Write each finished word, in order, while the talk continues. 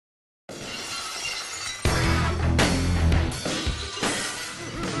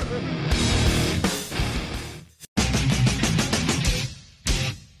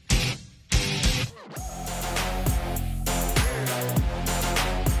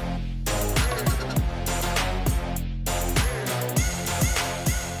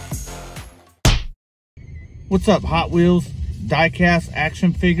What's up, Hot Wheels, diecast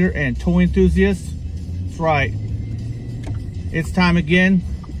action figure, and toy enthusiasts? That's right. It's time again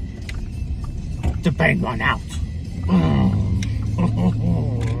to bang one out.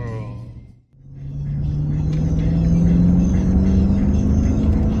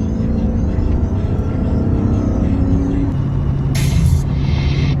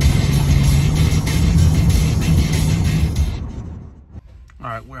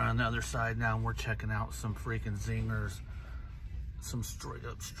 Alright, we're on the other side now and we're checking out some freaking zingers. Some straight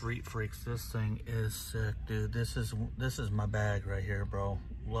up street freaks. This thing is sick, dude. This is my bag right here, bro.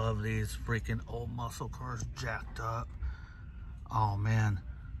 Love these freaking old muscle cars jacked up. Oh man.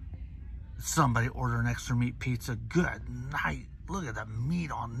 Somebody order an extra meat pizza. Good night. Look at the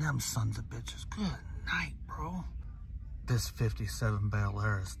meat on them sons of bitches. Good night, bro. This 57 Bel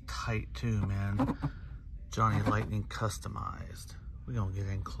Air is tight too, man. Johnny Lightning customized. We're gonna get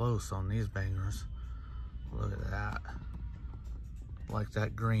in close on these bangers. Look at that. Like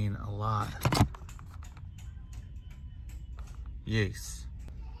that green a lot. Yes.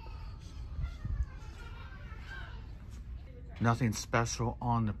 Nothing special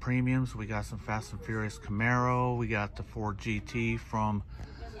on the premiums. We got some Fast and Furious Camaro. We got the Ford GT from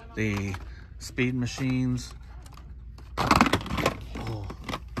the Speed Machines. Oh.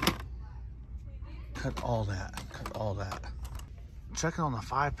 Cut all that. Cut all that. Checking on the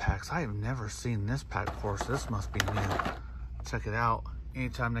 5-packs. I have never seen this pack before, so this must be new. Check it out.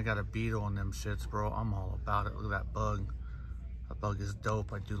 Anytime they got a beetle on them shits, bro, I'm all about it. Look at that bug. That bug is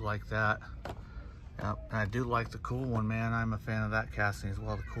dope. I do like that. Yep. And I do like the cool one, man. I'm a fan of that casting as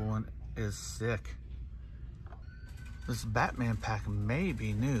well. The cool one is sick. This Batman pack may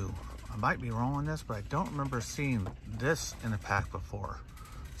be new. I might be wrong on this, but I don't remember seeing this in a pack before.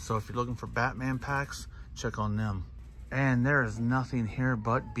 So if you're looking for Batman packs, check on them. And there is nothing here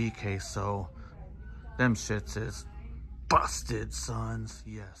but BK, so them shits is busted, sons.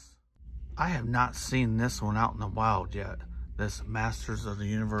 Yes. I have not seen this one out in the wild yet. This Masters of the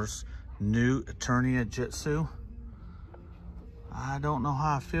Universe new Eternia Jitsu. I don't know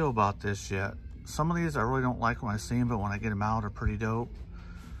how I feel about this yet. Some of these I really don't like when I see them, but when I get them out, they're pretty dope.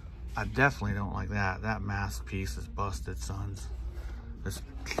 I definitely don't like that. That mask piece is busted, sons. This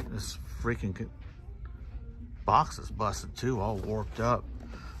freaking box is busted too, all warped up.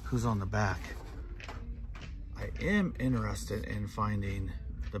 Who's on the back? I am interested in finding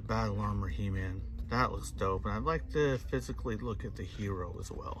the Battle Armor He-Man. That looks dope, and I'd like to physically look at the hero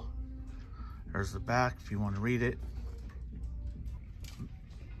as well. There's the back if you want to read it.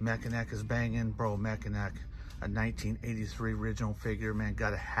 Mechaneck is banging. Bro, Mechaneck, a 1983 original figure, man.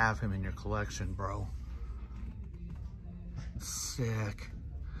 Gotta have him in your collection, bro. Sick.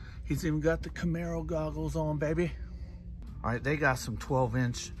 He's even got the Camaro goggles on, baby. All right, they got some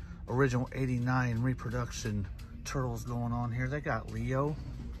 12-inch original 89 reproduction turtles going on here. They got Leo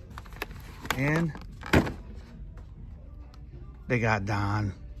and they got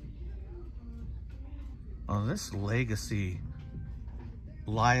Don. Oh, this Legacy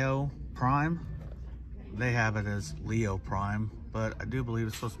Leo Prime, they have it as Leo Prime, but I do believe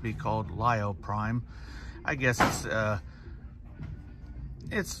it's supposed to be called Leo Prime. I guess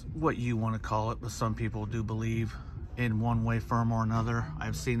it's what you want to call it, but some people do believe in one way, firm or another.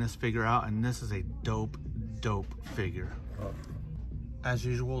 I've seen this figure out, and this is a dope figure. As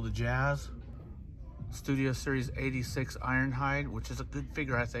usual, the Jazz Studio Series 86 Ironhide, which is a good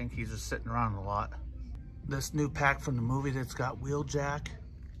figure, I think. He's just sitting around a lot. This new pack from the movie that's got Wheeljack,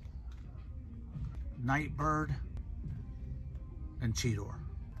 Nightbird, and Cheetor.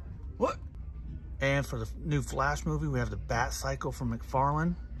 What? And for the new Flash movie, we have the Bat Cycle from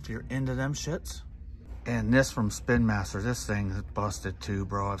McFarlane, if you're into them shits. And this from Spin Master. This thing is busted too,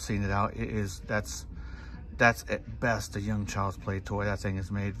 bro. I've seen it out. It is, that's at best a young child's play toy. That thing is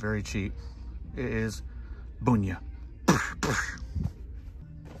made very cheap. It is Boonya.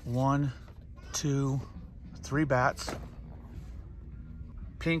 1, 2, 3 bats.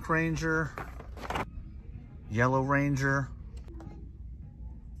 Pink Ranger, Yellow Ranger.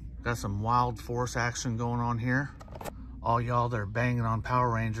 Got some Wild Force action going on here. All y'all that are banging on Power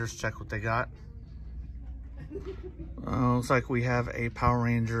Rangers, check what they got. Looks like we have a Power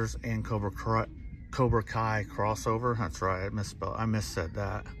Rangers and Cobra Kai crossover. That's right, I missaid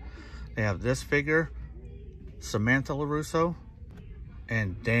that. They have this figure, Samantha LaRusso,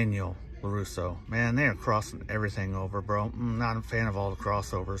 and Daniel LaRusso. Man, they are crossing everything over, bro. I'm not a fan of all the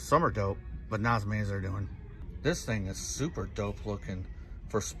crossovers. Some are dope, but not as many as they're doing. This thing is super dope looking.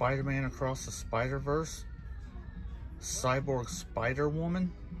 For Spider-Man Across the Spider-Verse, Cyborg Spider-Woman.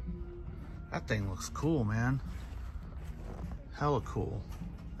 That thing looks cool, man. Hella cool.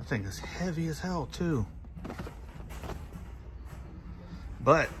 That thing is heavy as hell too.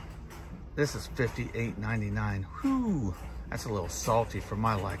 But this is $58.99. Whew, that's a little salty for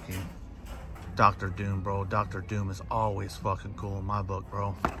my liking. Dr. Doom, bro. Dr. Doom is always fucking cool in my book,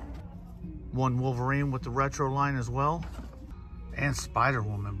 bro. One Wolverine with the retro line as well. And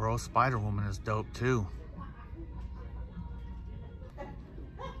Spider-Woman, bro. Spider-Woman is dope too.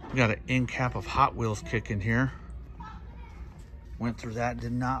 We got an end cap of Hot Wheels kick in here. Went through that,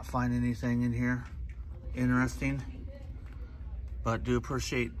 did not find anything in here interesting. But do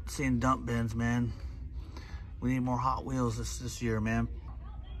appreciate seeing dump bins, man. We need more Hot Wheels this year, man.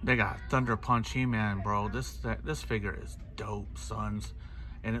 They got Thunder Punch He-Man, bro. This figure is dope, sons.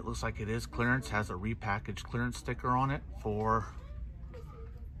 And it looks like it is clearance. Has a repackaged clearance sticker on it for,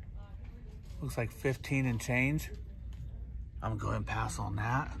 looks like 15 and change. I'm gonna go ahead and pass on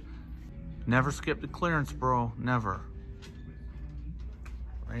that. Never skip the clearance, bro. Never.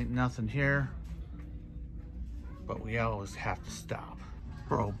 Ain't nothing here. But we always have to stop.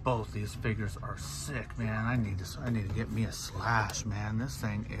 Bro, both these figures are sick, man. I need to get me a Slash, man. This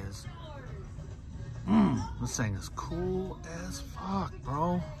thing is cool as fuck,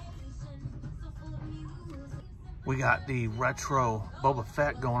 bro. We got the retro Boba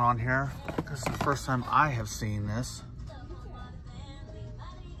Fett going on here. This is the first time I have seen this.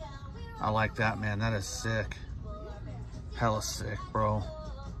 I like that, man. That is sick. Hella sick, bro.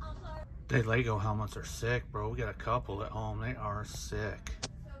 The Lego helmets are sick, bro. We got a couple at home. They are sick.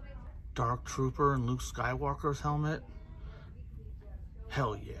 Dark Trooper and Luke Skywalker's helmet.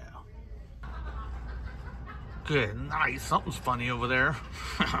 Hell yeah. Good night. Something's funny over there.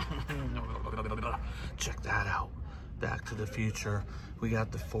 Check that out. Back to the Future. We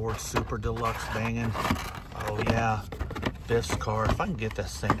got the Ford Super Deluxe banging. Oh yeah. Biff's car. If I can get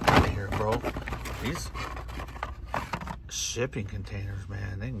this thing out of here, bro. These shipping containers,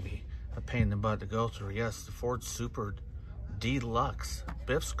 man, they can be a pain in the butt to go through. Yes, the Ford Super Deluxe.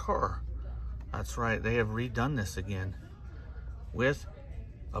 Biff's car. That's right. They have redone this again with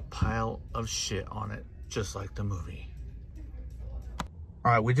a pile of shit on it, just like the movie.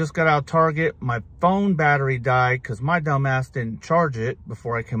 All right, we just got out of Target. My phone battery died because my dumbass didn't charge it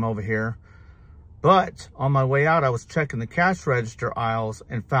before I came over here. But on my way out, I was checking the cash register aisles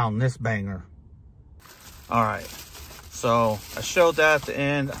and found this banger. All right, so I showed that at the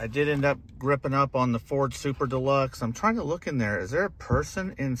end. I did end up gripping up on the Ford Super Deluxe. I'm trying to look in there. Is there a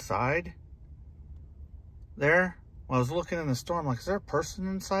person inside there? When I was looking in the store, I'm like, is there a person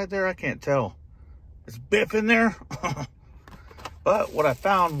inside there? I can't tell. Is Biff in there? But what I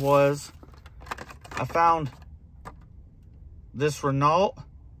found was, I found this Renault,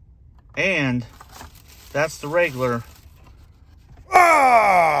 and that's the regular,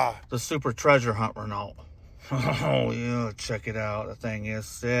 the Super Treasure Hunt Renault. Oh yeah, check it out. That thing is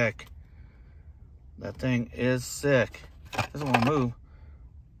sick. That thing is sick. Doesn't want to move,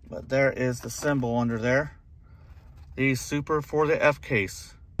 but there is the symbol under there. The Super for the F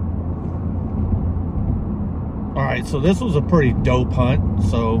case. All right, so this was a pretty dope hunt.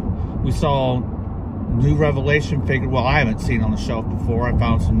 So we saw new Revelation figure. Well, I haven't seen on the shelf before. I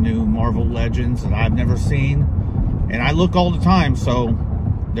found some new Marvel Legends that I've never seen. And I look all the time, so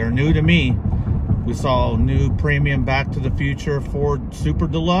they're new to me. We saw new premium Back to the Future Ford Super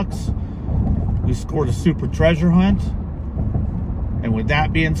Deluxe. We scored a Super Treasure Hunt. And with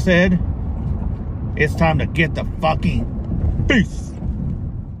that being said, it's time to get the fucking peace.